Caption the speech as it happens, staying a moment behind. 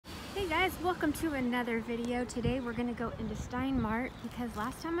guys, welcome to another video. Today we're gonna go into STEINMART because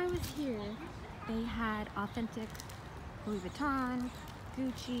last time I was here they had authentic Louis Vuitton,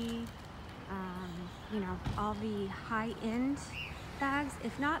 Gucci, you know, all the high-end bags.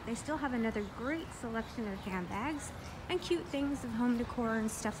 If not, they still have another great selection of handbags and cute things of home decor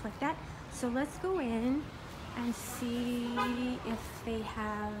and stuff like that. So let's go in and see if they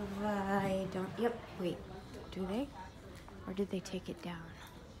have, yep, wait, do they? Or did they take it down?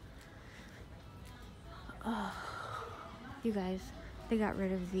 Oh, you guys, they got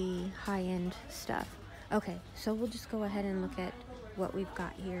rid of the high-end stuff. Okay, so we'll just go ahead and look at what we've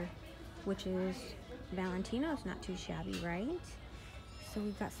got here, which is Valentino. It's not too shabby, right? So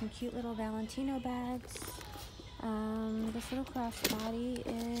we've got some cute little Valentino bags. This little crossbody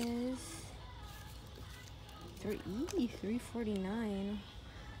is $349.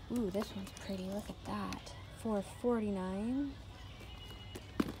 Ooh, this one's pretty. Look at that. $449.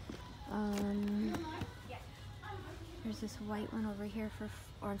 There's this white one over here for,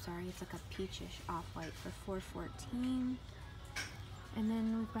 or I'm sorry, it's like a peachish off-white for $414. And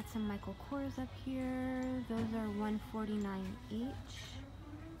then we've got some Michael Kors up here. Those are $149 each.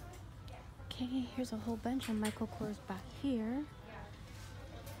 Okay, here's a whole bunch of Michael Kors back here.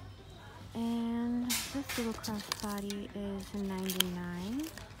 And this little crossbody is $99.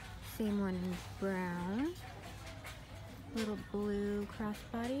 Same one in brown. Little blue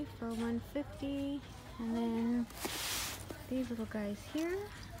crossbody for $150. And then these little guys here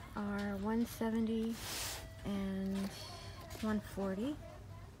are $170 and $140.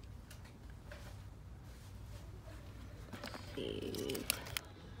 Big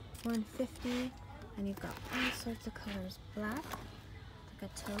 $150, and you've got all sorts of colors: black, like a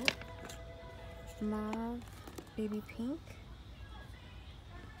taupe, mauve, baby pink,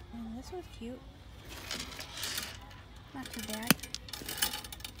 and this one's cute. Not too bad.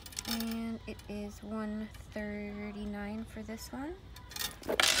 And it is $139 for this one.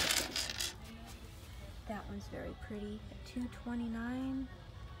 That one's very pretty at $229. And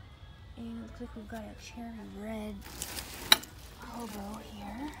it looks like we've got a cherry red hobo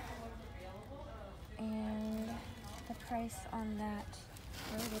here. And the price on that,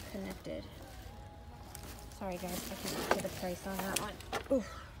 where are they connected? Sorry guys, I can't see the price on that one. Oof.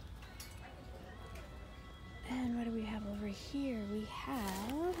 And what do we have over here? We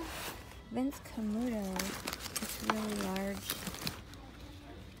have Vince Camuto. It's really large.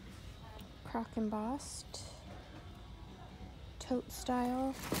 Croc embossed. Tote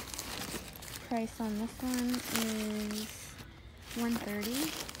style. Price on this one is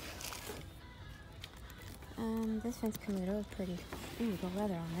 $130. This Vince Camuto is pretty. Ooh, the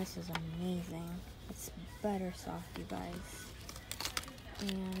leather on this is amazing. It's butter soft, you guys.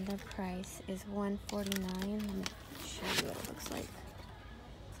 And the price is $149. Let me show you what it looks like.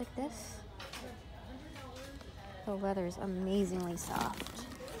 It's like this. The leather is amazingly soft.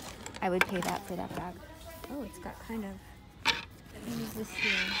 I would pay that for that bag. Oh, it's got kind of, what is this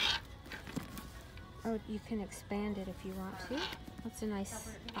here? Oh, you can expand it if you want to. That's a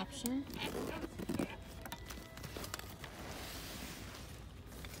nice option.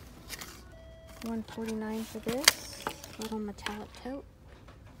 $149 for this little metallic tote.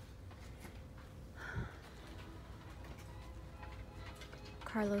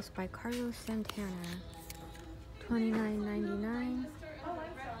 Carlos by Carlos Santana, $29.99.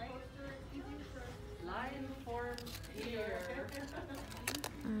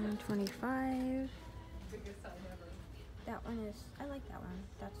 $25. That one is, I like that one.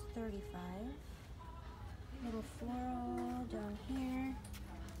 That's $35. Little floral down here,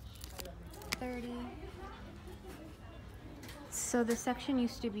 $30. So the section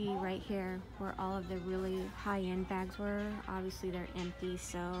used to be right here where all of the really high-end bags were. Obviously they're empty,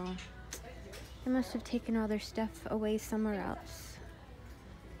 so they must have taken all their stuff away somewhere else.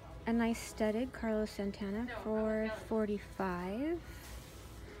 A nice studded Carlos Santana for $45.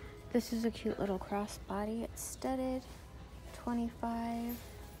 This is a cute little crossbody. It's studded, $25.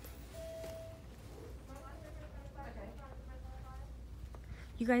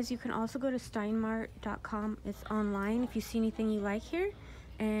 You guys, you can also go to STEINMART.com. It's online if you see anything you like here,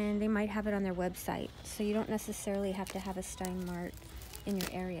 and they might have it on their website. So you don't necessarily have to have a STEINMART in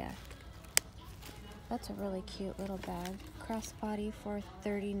your area. That's a really cute little bag. Crossbody for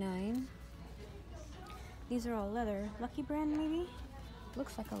 $39. These are all leather. Lucky brand maybe?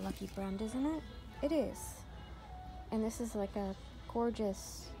 Looks like a Lucky brand, doesn't it? It is. And this is like a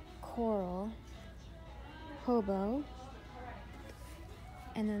gorgeous coral hobo.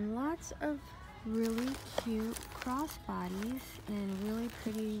 And then lots of really cute crossbodies in really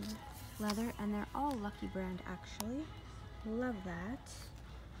pretty leather, and they're all Lucky brand actually. Love that.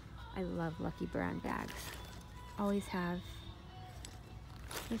 I love Lucky Brand bags. Always have.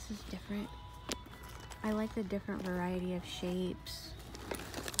 This is different. I like the different variety of shapes.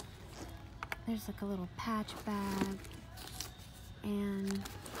 There's like a little patch bag, and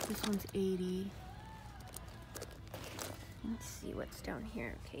this one's 80. Let's see what's down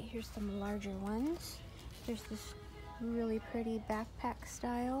here. Okay, here's some larger ones. There's this really pretty backpack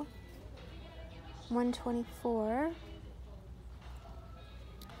style, 124.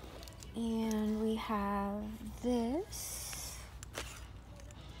 And we have this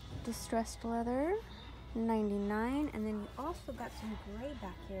distressed leather, 99. And then we also got some gray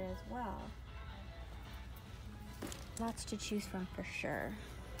back here as well. Lots to choose from for sure.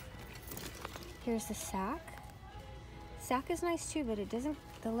 Here's the sack. Sack is nice too, but it doesn't,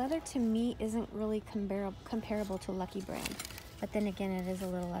 the leather to me isn't really comparable to Lucky Brand. But then again, it is a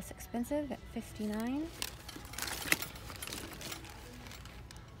little less expensive at $59.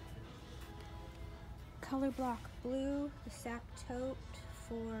 Color block blue, the sack tote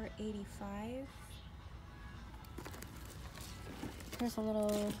for $85. Here's a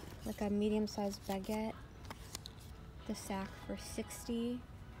little, like a medium-sized baguette. The sack for $60.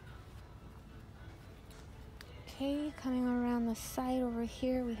 Okay, coming around the side over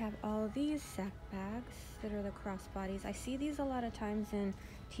here, we have all of these sack bags that are the crossbodies. I see these a lot of times in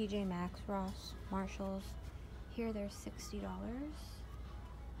TJ Maxx, Ross, Marshalls. Here they're $60.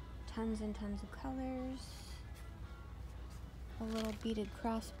 Tons and tons of colors. A little beaded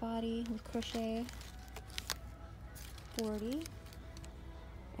crossbody with crochet, 40.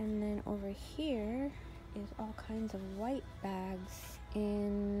 And then over here is all kinds of white bags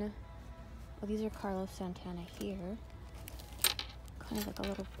in, well, these are Carlos Santana here. Kind of like a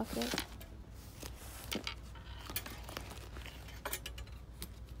little bucket.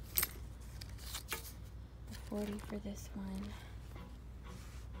 The 40 for this one.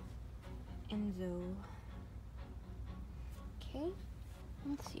 Enzo. Okay,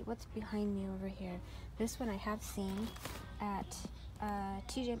 let's see what's behind me over here. This one I have seen at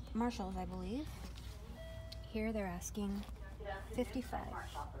TJ Marshalls, I believe. Here they're asking $55.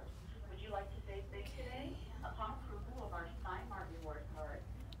 Would you like to save big today? Upon approval of our STEINMART reward card,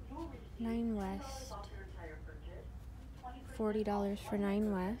 you will receive 9 West. $40 for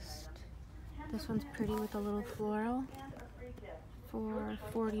 9 West. This one's pretty with a little floral for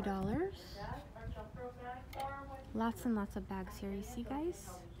 $40. Lots and lots of bags here, you see, guys?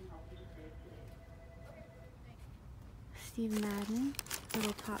 Steve Madden,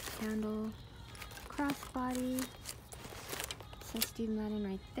 little top handle, crossbody. It says Steve Madden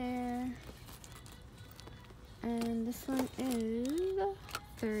right there. And this one is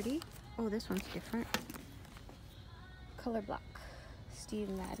 30. Oh, this one's different. Color block, Steve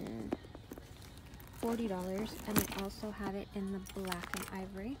Madden, $40. And I also have it in the black and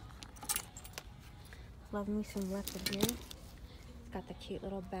ivory. Love me some leopard here. It's got the cute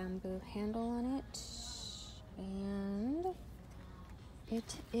little bamboo handle on it. And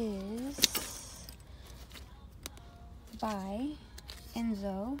it is by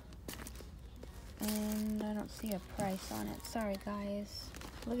Enzo. And I don't see a price on it. Sorry, guys.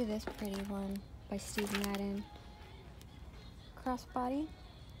 Look at this pretty one by Steve Madden. Crossbody.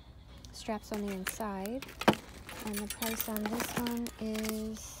 Straps on the inside. And the price on this one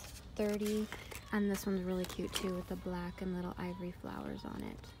is $30. And this one's really cute too with the black and little ivory flowers on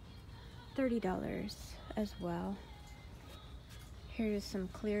it. $30 as well. Here's some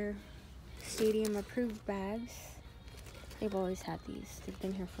clear stadium approved bags. They've always had these. They've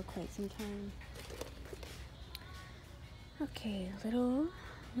been here for quite some time. Okay, little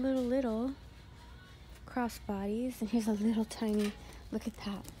crossbodies. And here's a little tiny, look at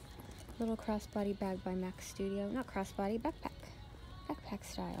that. Little crossbody bag by Max Studio. Not crossbody, backpack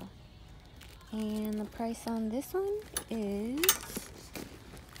style. And the price on this one is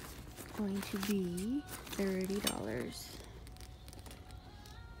going to be $30.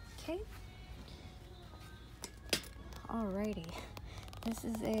 Okay. Alrighty. This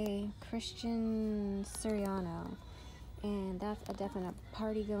is a Christian Siriano. And that's a definite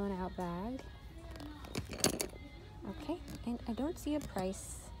party going out bag. Okay. And I don't see a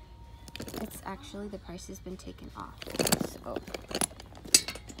price. It's actually, the price has been taken off. So.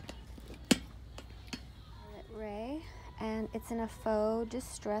 Ray, and it's in a faux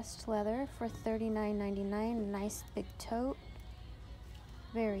distressed leather for $39.99. Nice big tote,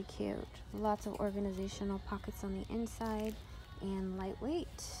 very cute. Lots of organizational pockets on the inside and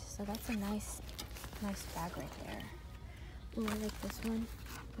lightweight. So that's a nice bag right there. Ooh, I like this one.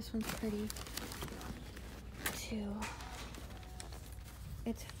 This one's pretty too.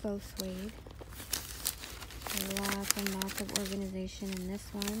 It's faux suede. Lots of organization in this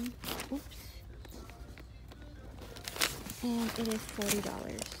one. Oops. And it is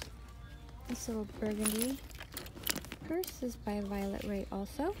 $40. This little burgundy purse is by Violet Ray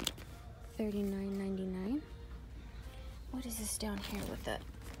also. $39.99. What is this down here with the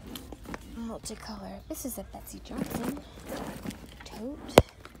multicolor? This is a Betsy Johnson tote.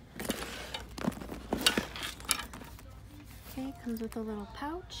 Okay, comes with a little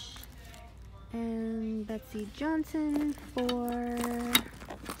pouch. And Betsy Johnson for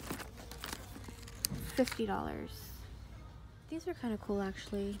 $50. These are kind of cool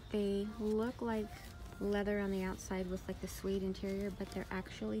actually. They look like leather on the outside with like the suede interior, but they're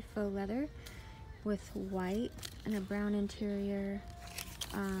actually faux leather with white and a brown interior.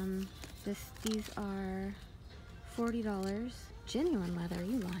 These are $40. Genuine leather, are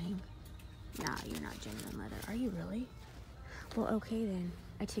you lying? Nah, you're not genuine leather. Are you really? Well, okay then.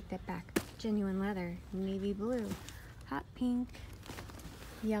 I take that back. Genuine leather, navy blue, hot pink,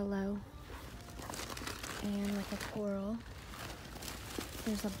 yellow, and like a coral.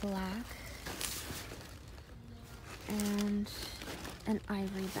 There's a black and an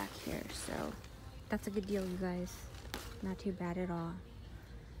ivory back here, so that's a good deal, you guys. Not too bad at all.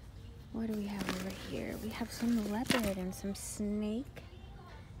 What do we have over here? We have some leopard and some snake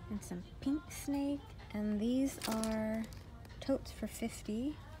and some pink snake, and these are totes for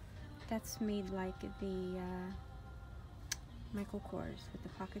 $50. That's made like the Michael Kors with the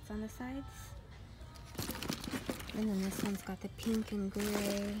pockets on the sides. And then this one's got the pink and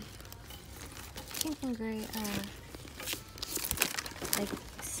gray like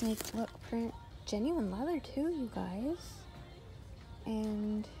snake look print. Genuine leather too, you guys.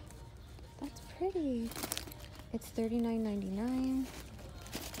 And that's pretty. It's $39.99.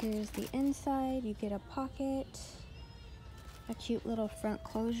 Here's the inside. You get a pocket, a cute little front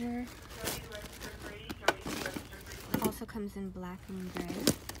closure. Also comes in black and gray,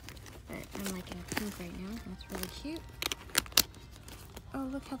 but I'm liking pink right now. That's really cute. Oh,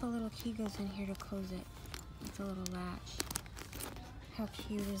 look how the little key goes in here to close it. It's a little latch. How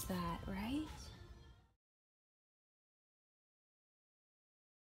cute is that, right?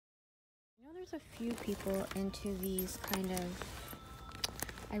 You know, there's a few people into these kind of,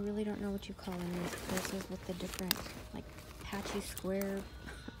 I really don't know what you call them, these purses with the different, like, patchy square.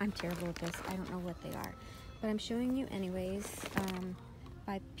 I'm terrible at this. I don't know what they are. But I'm showing you anyways,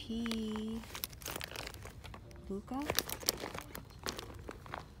 by P. Luca.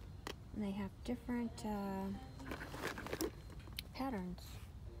 And they have different patterns.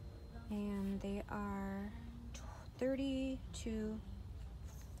 And they are $30 to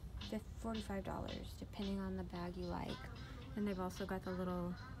 $45, depending on the bag you like. And they've also got the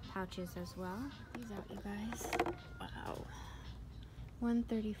little pouches as well. These out, you guys. Wow.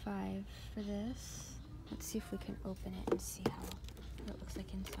 $135 for this. Let's see if we can open it and see what it looks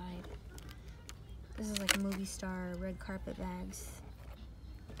like inside. This is like movie star red carpet bags.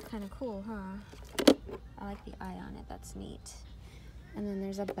 It's kind of cool, huh? I like the eye on it. That's neat. And then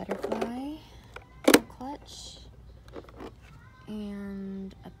there's a butterfly, a clutch,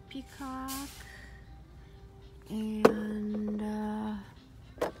 and a peacock, and a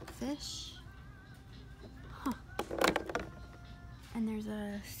fish. Huh. And there's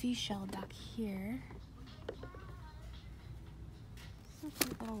a seashell back here. Some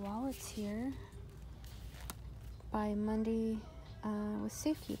cute little wallets here by Monday with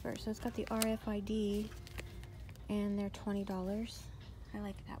Safekeeper. So it's got the RFID, and they're $20. I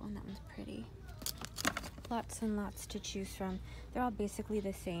like that one. That one's pretty. Lots and lots to choose from. They're all basically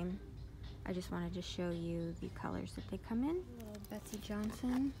the same. I just wanted to show you the colors that they come in. Little Betsy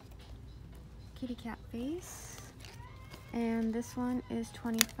Johnson kitty cat face. And this one is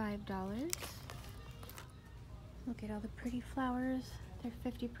 $25. Look at all the pretty flowers. They're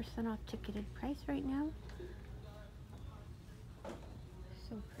 50% off ticketed price right now.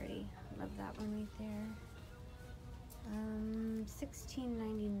 So pretty. Love that one right there.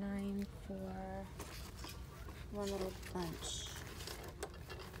 $16.99 for one little bunch.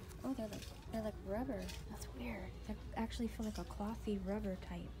 Oh, they're like rubber. That's weird. They actually feel like a clothy rubber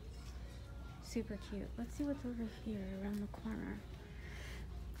type. Super cute. Let's see what's over here around the corner.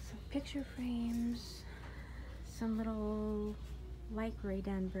 Some picture frames, some little like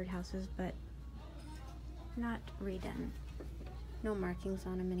Ray-Dan birdhouses, but not Ray-Dan. No markings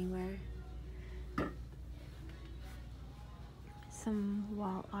on them anywhere. Some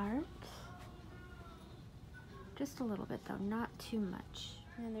wall art. Just a little bit though, not too much.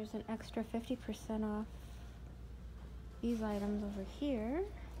 And then there's an extra 50% off these items over here.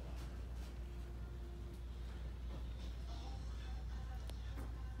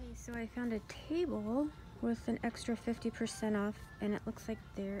 Okay, so I found a table with an extra 50% off, and it looks like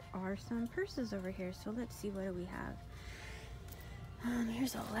there are some purses over here. So let's see, what do we have?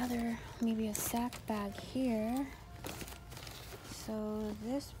 Here's a leather, maybe a sack bag here. So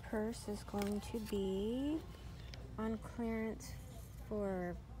this purse is going to be on clearance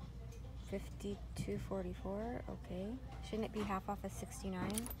for $52.44. Okay, shouldn't it be half off of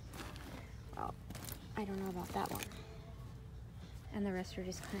 $69? Well, I don't know about that one. And the rest are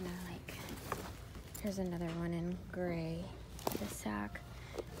just kind of like, here's another one in gray, the sack.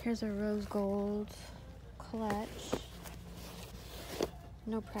 Here's a rose gold clutch.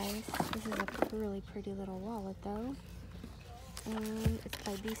 No price. This is a really pretty little wallet though. And it's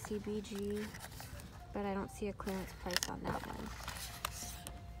by BCBG, but I don't see a clearance price on that one.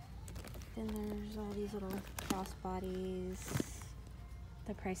 Then there's all these little crossbodies.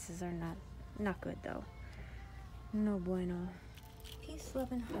 The prices are not good though. No bueno. Peace,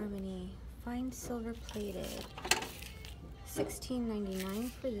 Love, and Harmony. Fine silver plated.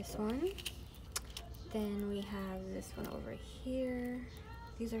 $16.99 for this one. Then we have this one over here.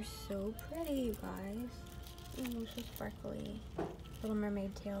 These are so pretty, you guys. Ooh, so sparkly. Little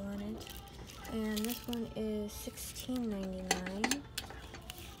mermaid tail on it. And this one is $16.99.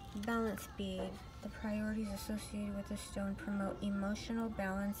 Balance bead. The priorities associated with this stone promote emotional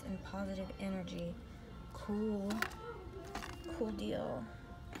balance and positive energy. Cool. Cool deal.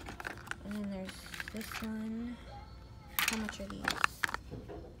 And then there's this one. How much are these?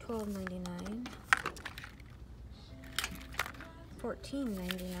 $12.99.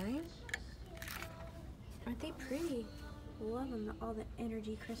 $14.99. Aren't they pretty? Love them. All the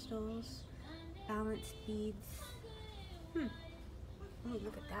energy crystals, balance beads. Oh,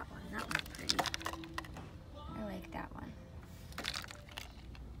 look at that one. That one's pretty. I like that one.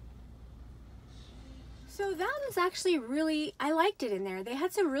 So that was actually really, I liked it in there. They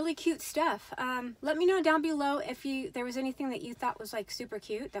had some really cute stuff. Let me know down below if there was anything that you thought was like super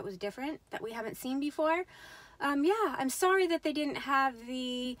cute, that was different, that we haven't seen before. Yeah, I'm sorry that they didn't have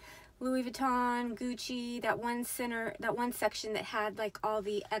the Louis Vuitton, Gucci, that one section that had like all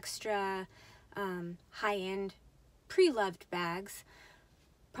the extra high-end pre-loved bags.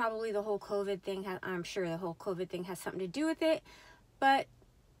 Probably the whole COVID thing, I'm sure the whole COVID thing has something to do with it, but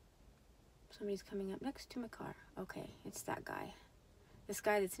somebody's coming up next to my car. Okay, it's that guy. This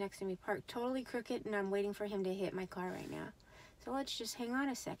guy that's next to me parked totally crooked, and I'm waiting for him to hit my car right now. So let's just hang on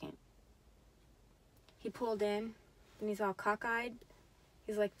a second. He pulled in, and he's all cockeyed.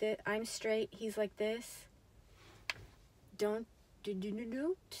 He's like this. I'm straight. He's like this. Don't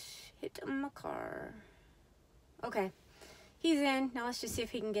hit my car. Okay, he's in. Now let's just see if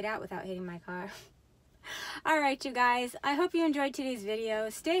he can get out without hitting my car. Alright, you guys. I hope you enjoyed today's video.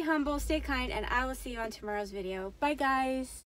 Stay humble, stay kind, and I will see you on tomorrow's video. Bye, guys.